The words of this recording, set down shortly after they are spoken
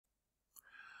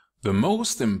The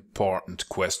most important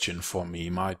question for me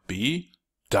might be,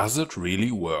 does it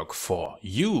really work for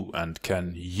you and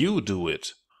can you do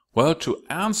it? Well, to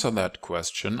answer that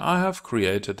question, I have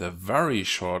created a very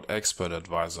short Expert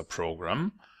Advisor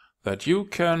program that you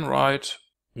can write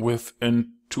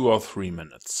within 2 or 3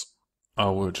 minutes. I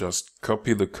will just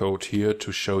copy the code here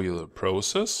to show you the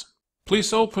process.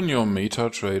 Please open your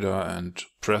Metatrader and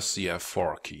press the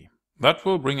F4 key. That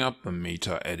will bring up the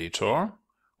Metaeditor,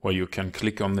 where you can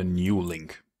click on the new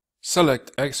link.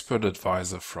 Select Expert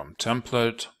Advisor from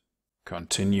template,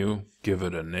 continue, give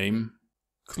it a name.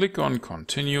 Click on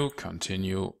continue,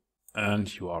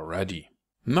 and you are ready.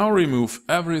 Now remove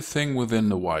everything within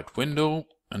the white window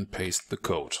and paste the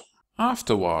code.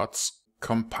 Afterwards,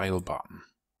 compile button.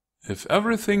 If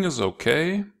everything is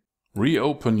okay,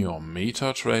 reopen your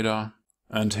Metatrader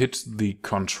and hit the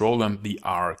Ctrl and the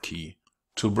R key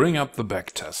to bring up the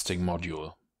backtesting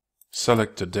module.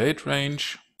 Select the date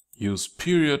range, use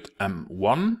period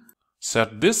M1,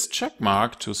 set this check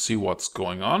mark to see what's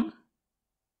going on,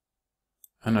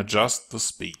 and adjust the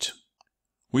speed.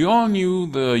 We all knew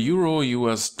the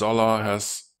EUR/USD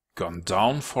has gone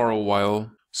down for a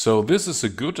while, so this is a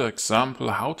good example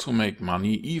how to make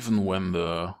money even when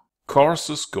the course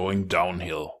is going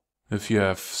downhill. If you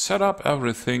have set up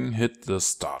everything, hit the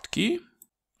Start key,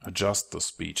 adjust the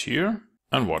speed here,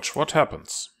 and watch what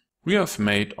happens. We have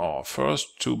made our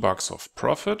first $2 of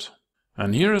profit,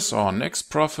 and here is our next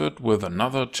profit with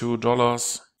another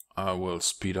 $2. I will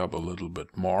speed up a little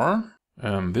bit more.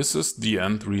 And this is the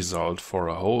end result for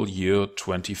a whole year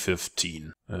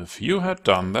 2015. If you had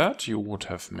done that, you would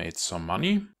have made some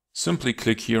money. Simply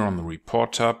click here on the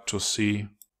Report tab to see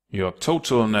your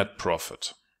total net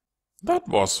profit. That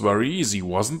was very easy,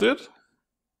 wasn't it?